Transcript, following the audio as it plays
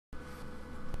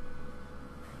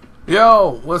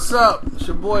Yo, what's up? It's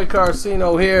your boy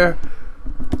Carcino here.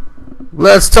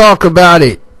 Let's talk about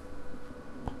it.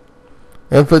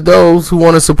 And for those who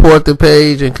want to support the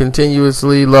page and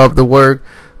continuously love the work,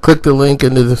 click the link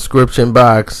in the description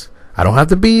box. I don't have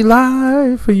to be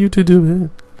live for you to do it.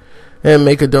 And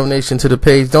make a donation to the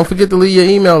page. Don't forget to leave your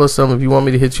email or something if you want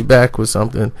me to hit you back with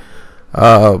something.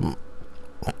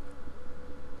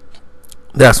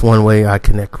 That's one way I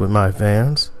connect with my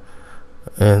fans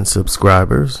and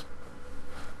subscribers.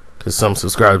 Because some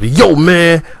subscribers be, yo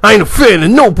man, I ain't a fan of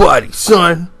nobody,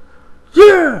 son.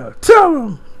 Yeah, tell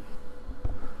them.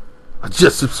 I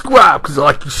just subscribe because I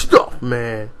like your stuff,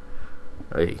 man.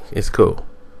 Hey, it's cool.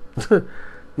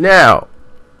 Now,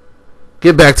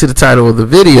 get back to the title of the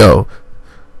video.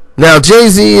 Now,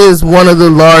 Jay-Z is one of the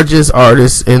largest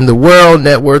artists in the world.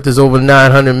 Net worth is over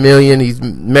 900 million. He's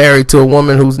married to a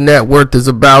woman whose net worth is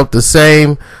about the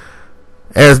same,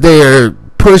 as they are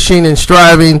pushing and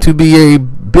striving to be a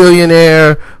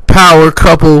billionaire power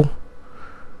couple.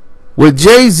 Would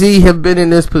Jay-Z have been in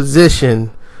this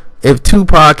position if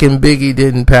Tupac and Biggie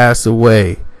didn't pass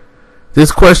away?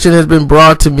 This question has been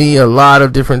brought to me a lot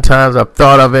of different times. I've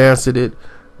thought I've answered it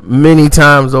many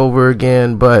times over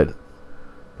again, but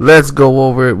let's go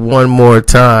over it one more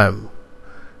time.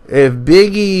 If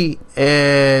Biggie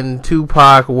and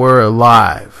Tupac were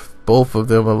alive, both of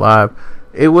them alive,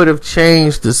 it would have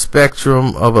changed the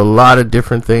spectrum of a lot of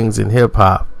different things in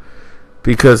hip-hop,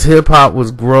 because hip-hop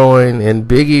was growing and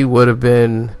Biggie would have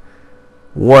been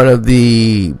one of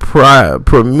the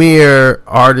premier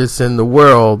artists in the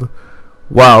world,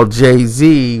 while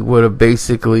Jay-Z would have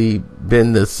basically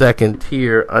been the second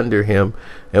tier under him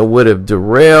and would have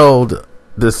derailed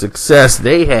the success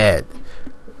they had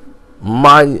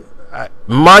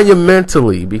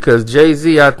monumentally, because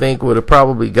Jay-Z, I think, would have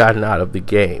probably gotten out of the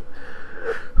game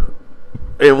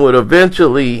and would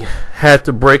eventually had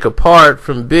to break apart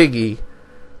from Biggie,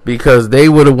 because they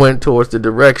would have went towards the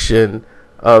direction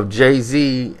of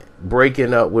Jay-Z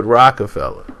breaking up with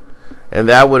Rockefeller, and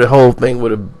that would, the whole thing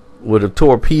would have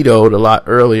torpedoed a lot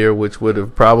earlier, which would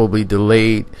have probably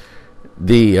delayed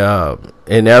the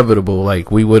inevitable. Like,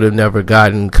 we would have never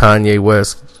gotten Kanye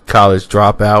West College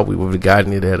Dropout. We would have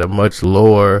gotten it at a much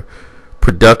lower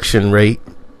production rate,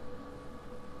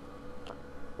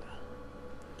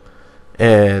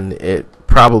 and it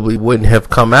probably wouldn't have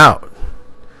come out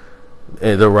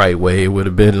in the right way. It would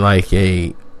have been like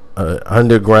a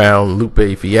underground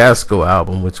Lupe Fiasco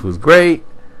album, which was great,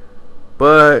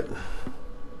 but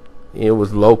it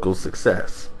was local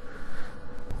success.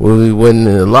 We wouldn't,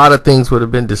 a lot of things would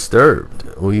have been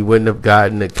disturbed. We wouldn't have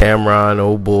gotten the Cameron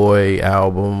Old Boy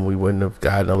album. We wouldn't have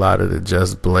gotten a lot of the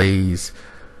Just Blaze,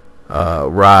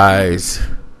 Rise,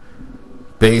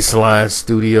 Baseline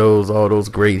Studios, all those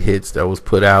great hits that was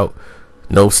put out.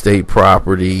 No State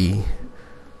Property,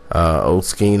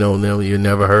 Oskino, them, you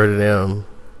never heard of them.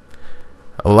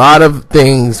 A lot of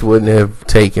things wouldn't have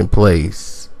taken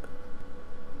place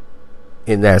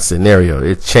in that scenario.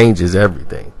 It changes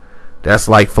everything. That's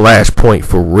like Flashpoint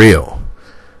for real,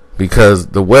 because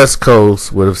the West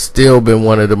Coast would have still been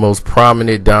one of the most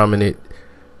prominent, dominant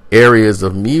areas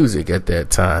of music at that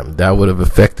time. That would have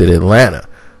affected Atlanta,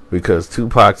 because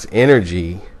Tupac's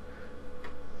energy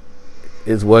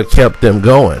is what kept them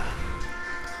going.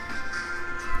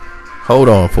 Hold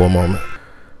on for a moment.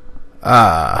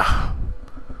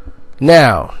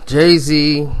 Now,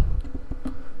 Jay-Z,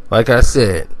 like I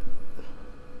said,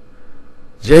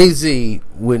 Jay-Z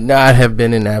would not have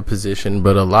been in that position,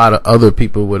 but a lot of other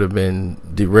people would have been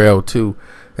derailed too.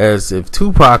 As if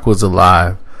Tupac was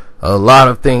alive, a lot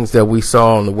of things that we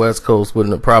saw on the West Coast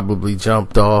wouldn't have probably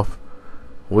jumped off.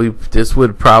 This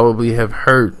would probably have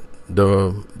hurt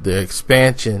the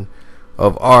expansion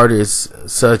of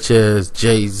artists such as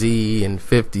Jay-Z and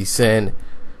 50 Cent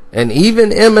and even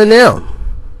Eminem.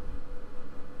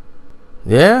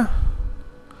 Yeah.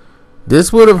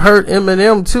 This would have hurt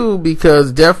Eminem too,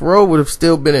 because Death Row would have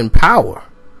still been in power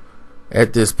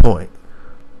at this point.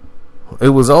 It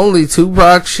was only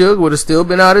Tupac. Suge would have still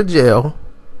been out of jail.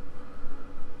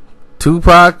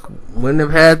 Tupac wouldn't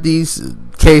have had these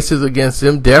cases against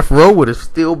him. Death Row would have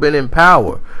still been in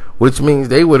power, which means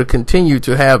they would have continued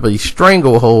to have a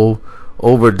stranglehold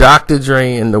over Dr.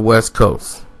 Dre in the West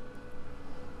Coast.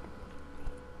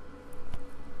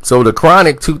 So the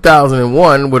Chronic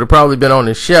 2001 would have probably been on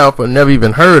the shelf or never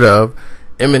even heard of.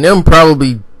 Eminem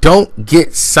probably don't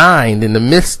get signed in the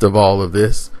midst of all of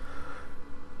this.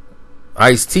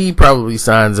 Ice-T probably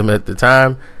signs him at the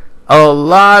time. A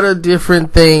lot of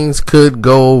different things could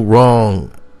go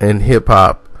wrong in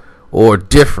hip-hop, or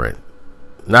different.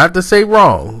 Not to say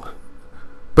wrong,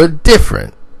 but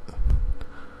different.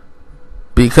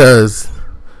 because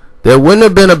there wouldn't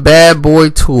have been a Bad Boy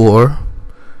tour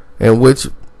in which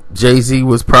Jay-Z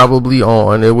was probably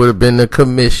on. It would have been the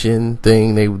commission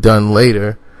thing they've done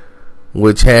later,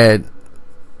 which had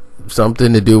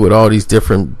something to do with all these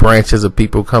different branches of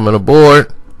people coming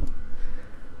aboard.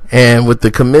 And with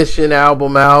the commission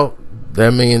album out,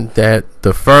 that means that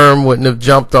the firm wouldn't have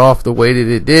jumped off the way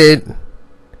that it did.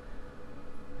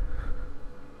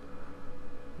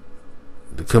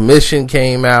 The commission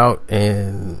came out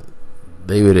and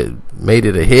they would have made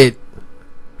it a hit.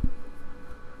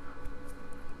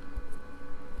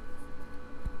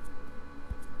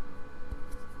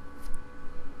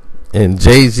 And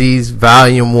Jay-Z's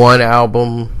Volume 1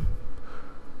 album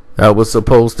that was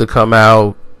supposed to come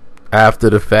out after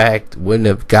the fact wouldn't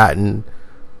have gotten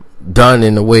done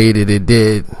in the way that it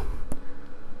did.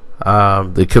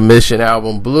 The commission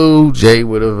album Blue, Jay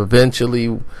would have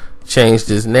eventually changed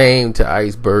his name to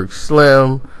Iceberg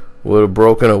Slim, would have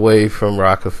broken away from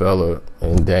Rockefeller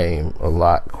and Dame a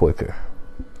lot quicker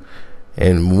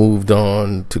and moved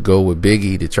on to go with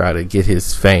Biggie to try to get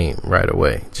his fame right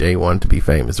away. Jay wanted to be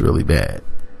famous really bad,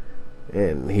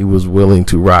 and he was willing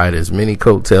to ride as many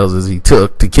coattails as he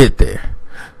took to get there.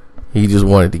 He just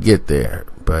wanted to get there,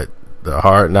 but the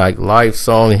Hard Knock Life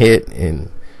song hit, and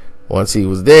once he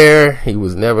was there, he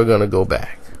was never going to go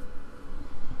back.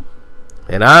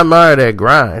 And I admire that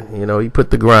grind. You know, he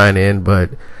put the grind in,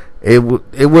 but it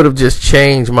would have just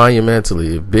changed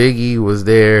monumentally. If Biggie was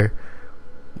there,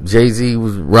 Jay-Z's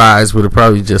rise would have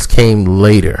probably just came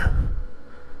later.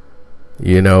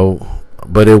 You know,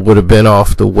 but it would have been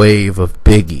off the wave of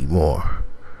Biggie more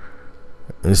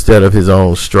instead of his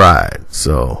own stride.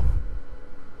 So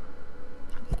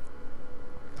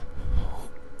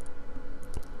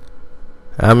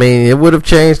I mean, it would have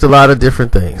changed a lot of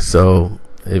different things. So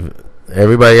if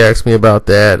everybody asked me about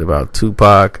that, about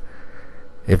Tupac,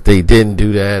 if they didn't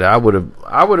do that, I would have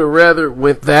rather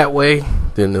went that way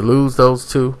than to lose those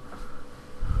two,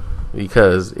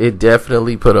 because it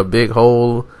definitely put a big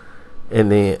hole in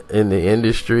the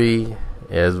industry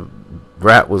as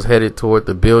rap was headed toward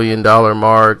the $1 billion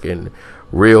mark and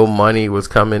real money was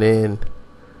coming in.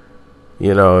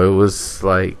 You know, it was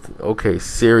like, okay,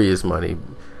 serious money.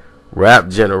 Rap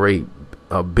generate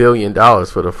 $1 billion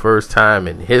for the first time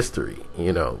in history.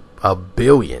 You know, $1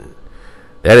 billion.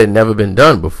 That had never been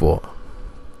done before.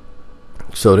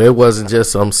 So there wasn't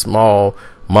just some small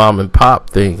mom and pop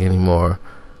thing anymore.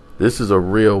 This is a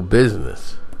real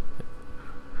business,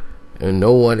 and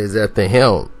no one is at the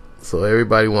helm. So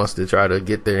everybody wants to try to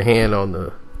get their hand on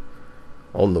the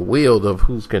wheel of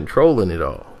who's controlling it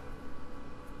all.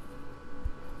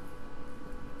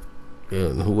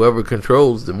 And whoever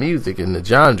controls the music and the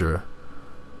genre,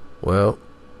 well,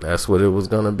 that's what it was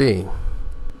going to be.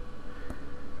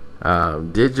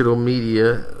 Digital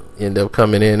media ended up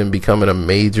coming in and becoming a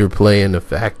major play in the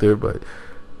factor, but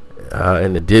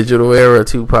in the digital era,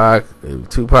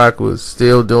 Tupac was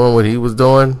still doing what he was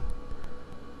doing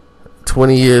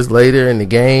 20 years later in the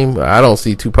game. I don't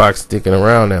see Tupac sticking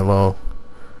around that long.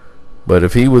 But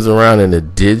if he was around in the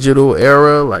digital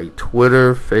era, like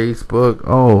Twitter, Facebook,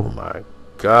 oh my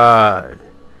God,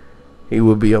 he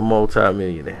would be a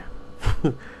multi-millionaire.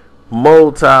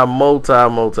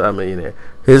 Multi-millionaire.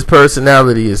 His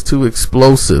personality is too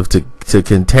explosive to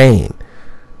contain.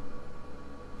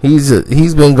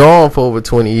 He's been gone for over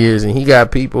 20 years, and he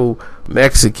got people,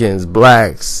 Mexicans,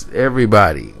 blacks,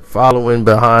 everybody following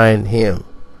behind him.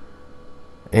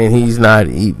 And he's not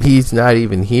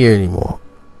even here anymore.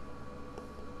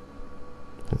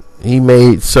 He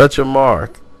made such a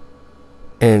mark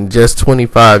in just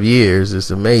 25 years. It's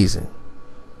amazing.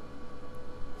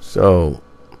 So,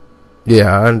 yeah,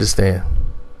 I understand.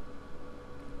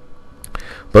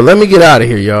 But let me get out of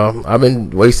here, y'all. I've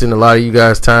been wasting a lot of you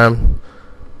guys' time.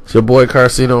 It's your boy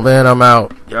Carcino, man. I'm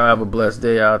out. Y'all have a blessed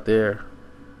day out there.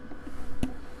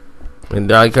 And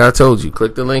like I told you,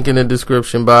 click the link in the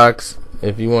description box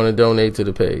if you want to donate to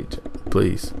the page.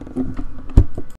 Please.